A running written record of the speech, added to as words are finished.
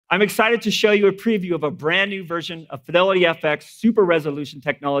I'm excited to show you a preview of a brand new version of Fidelity FX super resolution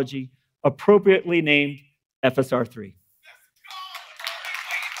technology, appropriately named FSR 3.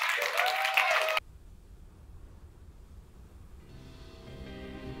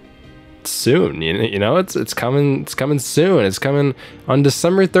 Soon, you know, it's coming soon. It's coming on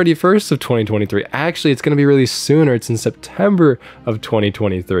December 31st of 2023. Actually, it's going to be released sooner. It's in September of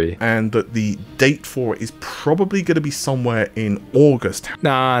 2023. And that the date for it is probably going to be somewhere in August.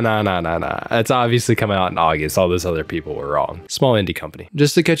 Nah. It's obviously coming out in August. All those other people were wrong. Small indie company.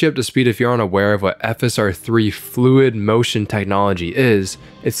 Just to catch you up to speed, if you're unaware of what FSR 3 fluid motion technology is,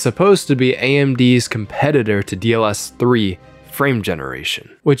 it's supposed to be AMD's competitor to DLSS 3 frame generation,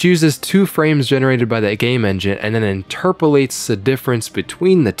 which uses two frames generated by the game engine and then interpolates the difference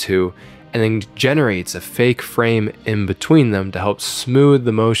between the two and then generates a fake frame in between them to help smooth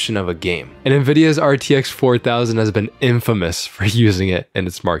the motion of a game. And Nvidia's RTX 4000 has been infamous for using it in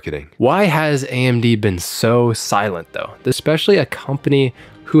its marketing. Why has AMD been so silent though? Especially a company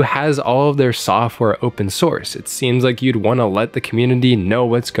who has all of their software open source. It seems like you'd want to let the community know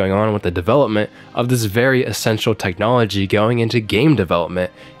what's going on with the development of this very essential technology going into game development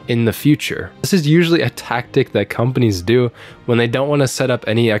in the future. This is usually a tactic that companies do when they don't want to set up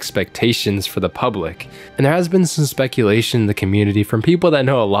any expectations for the public. And there has been some speculation in the community from people that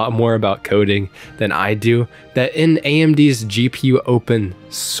know a lot more about coding than I do, that in AMD's GPU open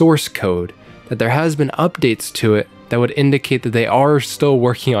source code, that there has been updates to it that would indicate that they are still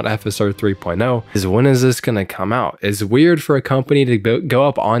working on FSR 3.0. Is when is this gonna come out? It's weird for a company to go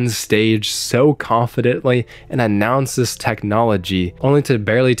up on stage so confidently and announce this technology, only to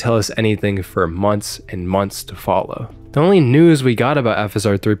barely tell us anything for months and months to follow. The only news we got about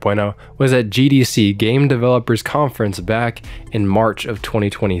FSR 3.0 was at GDC, Game Developers Conference, back in March of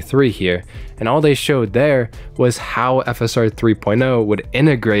 2023 here, and all they showed there was how FSR 3.0 would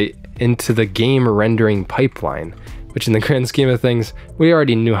integrate into the game rendering pipeline, which in the grand scheme of things, we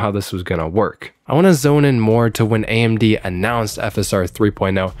already knew how this was gonna work. I wanna zone in more to when AMD announced FSR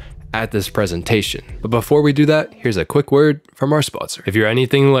 3.0 at this presentation. But before we do that, here's a quick word from our sponsor. If you're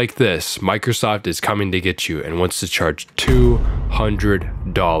anything like this, Microsoft is coming to get you and wants to charge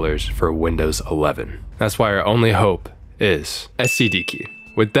 $200 for Windows 11. That's why our only hope is SCDKEY.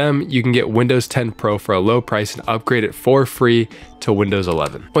 With them, you can get Windows 10 Pro for a low price and upgrade it for free to Windows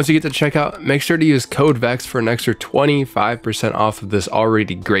 11. Once you get to checkout, make sure to use code VEX for an extra 25% off of this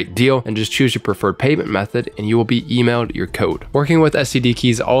already great deal, and just choose your preferred payment method and you will be emailed your code. Working with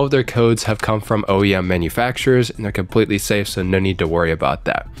SCDKEYs, all of their codes have come from OEM manufacturers and they're completely safe, so no need to worry about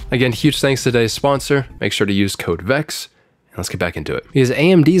that. Again, huge thanks to today's sponsor. Make sure to use code VEX. Let's get back into it. Because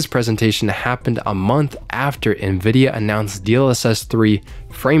AMD's presentation happened a month after Nvidia announced DLSS 3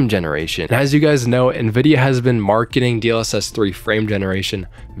 frame generation. And as you guys know, Nvidia has been marketing DLSS 3 frame generation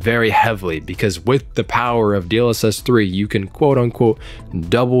very heavily, because with the power of DLSS 3, you can quote unquote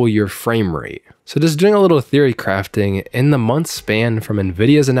double your frame rate. So just doing a little theory crafting, in the month span from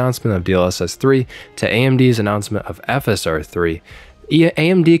Nvidia's announcement of DLSS 3 to AMD's announcement of FSR 3,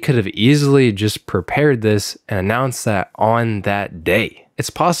 AMD could have easily just prepared this and announced that on that day. It's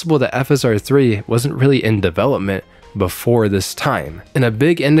possible that FSR 3 wasn't really in development before this time. And a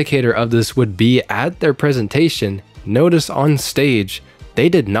big indicator of this would be at their presentation, notice on stage, they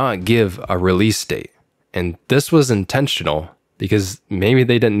did not give a release date. And this was intentional, because maybe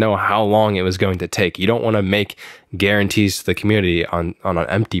they didn't know how long it was going to take. You don't want to make guarantees to the community on an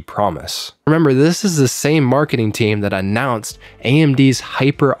empty promise. Remember, this is the same marketing team that announced AMD's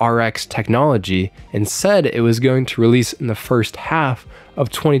HyperRX technology and said it was going to release in the first half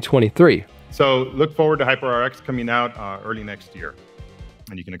of 2023. So look forward to HyperRX coming out early next year,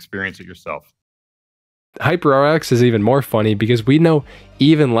 and you can experience it yourself. HyperRX is even more funny because we know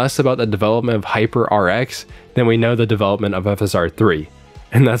even less about the development of HyperRX than we know the development of FSR 3.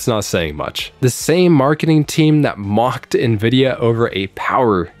 And that's not saying much. The same marketing team that mocked Nvidia over a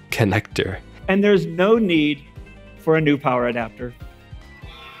power connector. And there's no need for a new power adapter.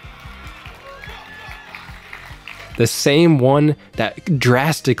 The same one that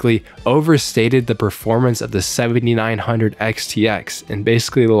drastically overstated the performance of the 7900 XTX and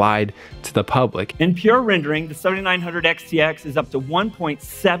basically lied to the public. In pure rendering, the 7900 XTX is up to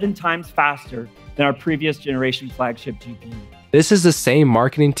 1.7 times faster than our previous generation flagship GPU. This is the same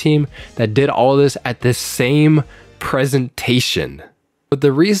marketing team that did all this at the same presentation. But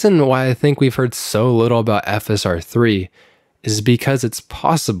the reason why I think we've heard so little about FSR 3 is because it's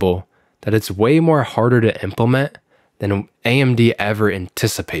possible that it's way more harder to implement than AMD ever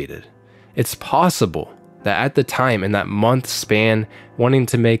anticipated. It's possible that at the time, in that month span, wanting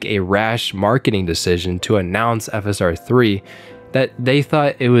to make a rash marketing decision to announce FSR 3, that they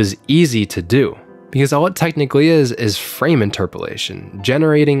thought it was easy to do. Because all it technically is frame interpolation,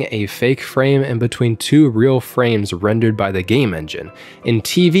 generating a fake frame in between two real frames rendered by the game engine. And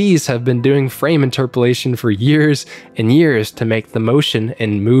TVs have been doing frame interpolation for years and years to make the motion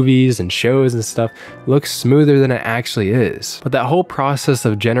in movies and shows and stuff look smoother than it actually is. But that whole process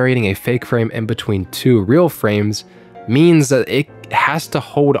of generating a fake frame in between two real frames means that it has to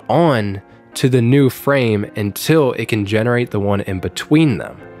hold on to the new frame until it can generate the one in between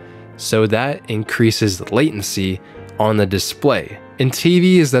them. So that increases latency on the display. And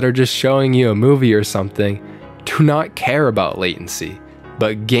TVs that are just showing you a movie or something do not care about latency,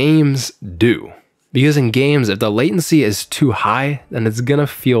 but games do. Because in games, if the latency is too high, then it's gonna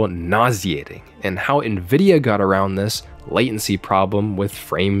feel nauseating. And how Nvidia got around this latency problem with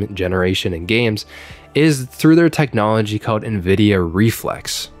frame generation in games is through their technology called Nvidia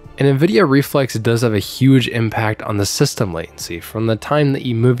Reflex. And Nvidia Reflex does have a huge impact on the system latency from the time that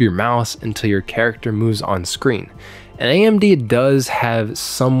you move your mouse until your character moves on screen. And AMD does have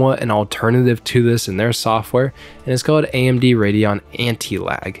somewhat an alternative to this in their software, and it's called AMD Radeon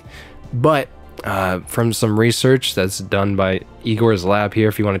Anti-Lag. But from some research that's done by Igor's lab here,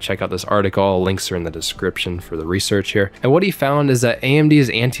 if you want to check out this article, links are in the description for the research here. And what he found is that AMD's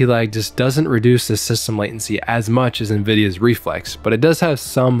anti-lag just doesn't reduce the system latency as much as Nvidia's Reflex, but it does have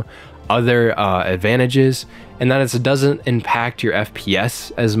some other advantages, and that it doesn't impact your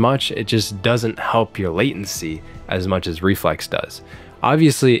FPS as much. It just doesn't help your latency as much as Reflex does.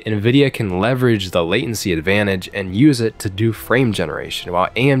 Obviously, Nvidia can leverage the latency advantage and use it to do frame generation, while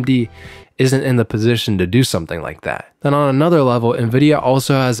AMD isn't in the position to do something like that. Then on another level, Nvidia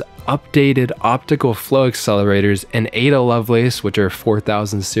also has updated optical flow accelerators in Ada Lovelace, which are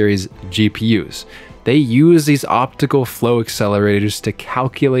 4000 series GPUs. They use these optical flow accelerators to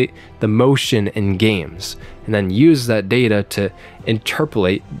calculate the motion in games, and then use that data to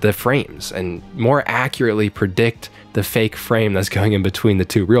interpolate the frames and more accurately predict the fake frame that's going in between the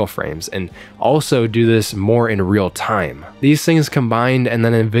two real frames, and also do this more in real time. These things combined, and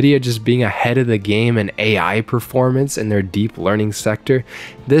then Nvidia just being ahead of the game in AI performance in their deep learning sector,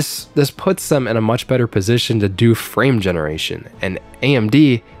 this puts them in a much better position to do frame generation. And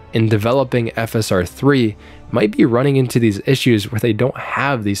AMD, in developing FSR 3, might be running into these issues where they don't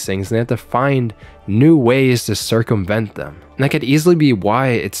have these things and they have to find new ways to circumvent them. And that could easily be why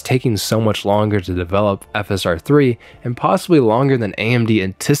it's taking so much longer to develop FSR 3, and possibly longer than AMD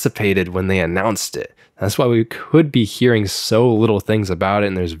anticipated when they announced it. That's why we could be hearing so little things about it,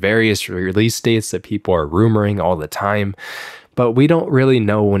 and there's various release dates that people are rumoring all the time. But we don't really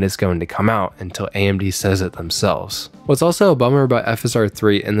know when it's going to come out until AMD says it themselves. What's also a bummer about FSR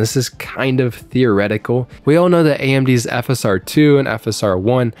 3, and this is kind of theoretical, we all know that AMD's FSR 2 and FSR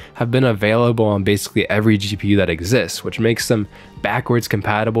 1 have been available on basically every GPU that exists, which makes them backwards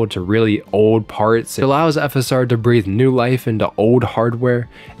compatible to really old parts. It allows FSR to breathe new life into old hardware,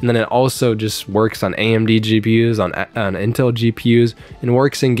 and then it also just works on AMD GPUs, on Intel GPUs, and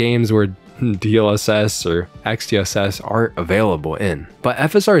works in games where DLSS or XDSS aren't available in. But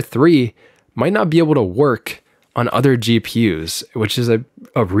FSR 3 might not be able to work on other GPUs, which is a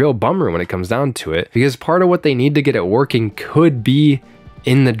real bummer when it comes down to it, because part of what they need to get it working could be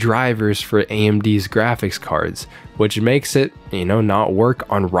in the drivers for AMD's graphics cards, which makes it, not work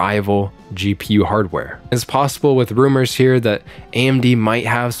on rival GPU hardware. It's possible with rumors here that AMD might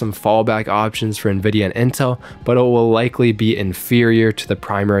have some fallback options for Nvidia and Intel, but it will likely be inferior to the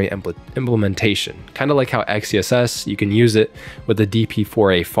primary implementation. Kind of like how XDSS, you can use it with the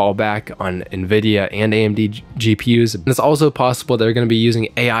DP4A fallback on Nvidia and AMD GPUs. And it's also possible they're going to be using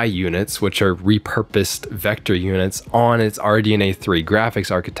AI units, which are repurposed vector units, on its RDNA 3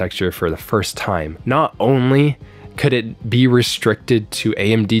 graphics architecture for the first time. Not only could it be restricted to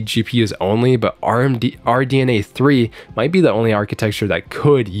AMD GPUs only, but RDNA 3 might be the only architecture that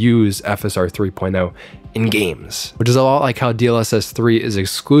could use FSR 3.0 in games, which is a lot like how DLSS 3 is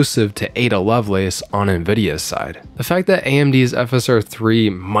exclusive to Ada Lovelace on Nvidia's side. The fact that AMD's FSR 3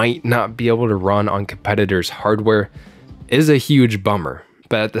 might not be able to run on competitors' hardware is a huge bummer.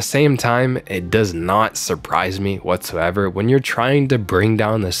 But at the same time, it does not surprise me whatsoever. When you're trying to bring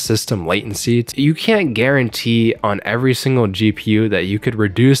down the system latency, you can't guarantee on every single GPU that you could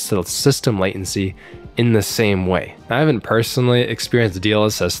reduce the system latency in the same way. I haven't personally experienced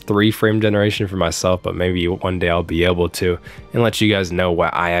DLSS 3 frame generation for myself, but maybe one day I'll be able to and let you guys know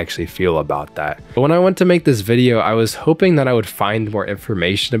what I actually feel about that. But when I went to make this video, I was hoping that I would find more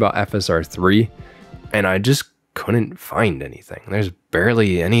information about FSR 3, and I just couldn't find anything. There's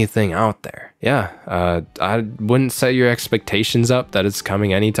barely anything out there. Yeah, I wouldn't set your expectations up that it's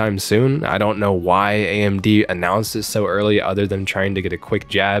coming anytime soon. I don't know why AMD announced it so early other than trying to get a quick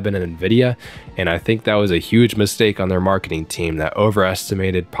jab in Nvidia, and I think that was a huge mistake on their marketing team that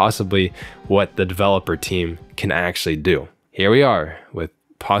overestimated possibly what the developer team can actually do. Here we are with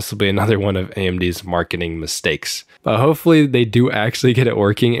possibly another one of AMD's marketing mistakes. But hopefully they do actually get it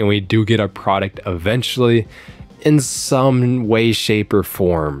working and we do get a product eventually in some way, shape, or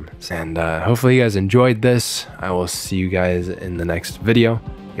form. And hopefully you guys enjoyed this. I will see you guys in the next video.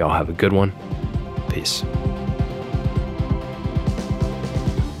 Y'all have a good one. Peace.